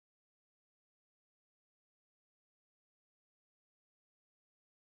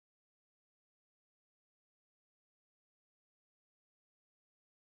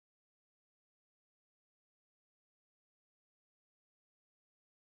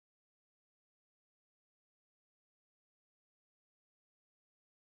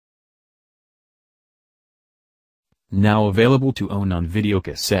Now available to own on video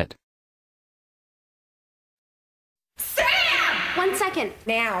cassette. One second,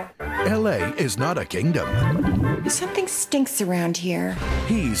 now. LA is not a kingdom. Something stinks around here.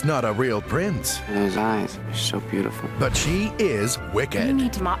 He's not a real prince. Those eyes are so beautiful. But she is You wicked.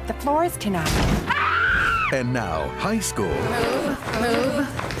 need to mop the floors tonight. And now, high school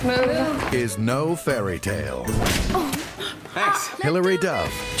Move. is no fairy tale. Thanks. Hilary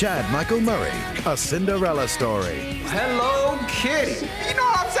Duff, Chad Michael Murray, A Cinderella Story. Hello, Kitty. You know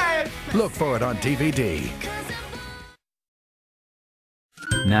what I'm saying? Look for it on DVD.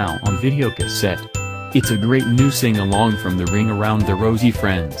 Now on video cassette. It's a great new sing-along from the Ring Around the Rosy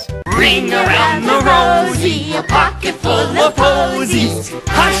friends. Ring around the rosy, a pocket full of posies.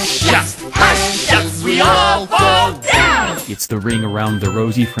 Hush us, we all fall down. It's the Ring Around the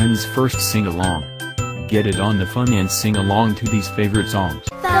Rosy friends' first sing-along. Get it on the fun and sing along to these favorite songs.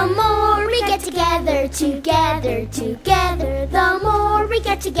 The more we get together, the more we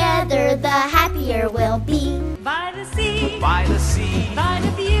get together, the happier we'll be. By the sea, By the sea, by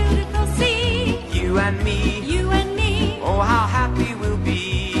the beautiful sea, you and me. you and me. Oh, how happy we'll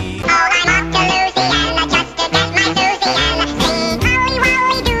be. Oh, I'm off to Louisiana just to get my Louisiana sing. Holly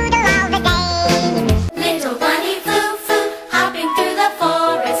Wolly doodle all the day. Little bunny foo-foo, hopping through the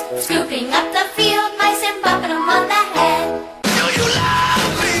forest, scooping up the field mice and bopping them on the head.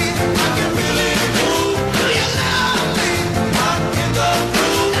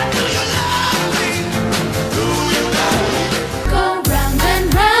 Go round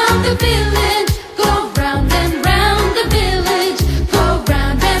and round the village, go round and round the village, go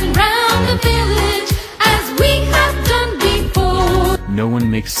round and round the village, as we have done before. No one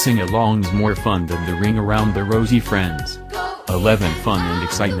makes sing-alongs more fun than the Ring Around the Rosy friends. 11 fun and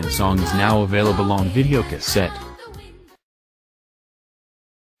excitement songs now available on video cassette.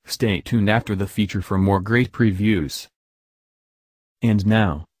 Stay tuned after the feature for more great previews. And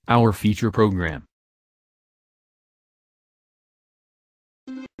now, our feature program.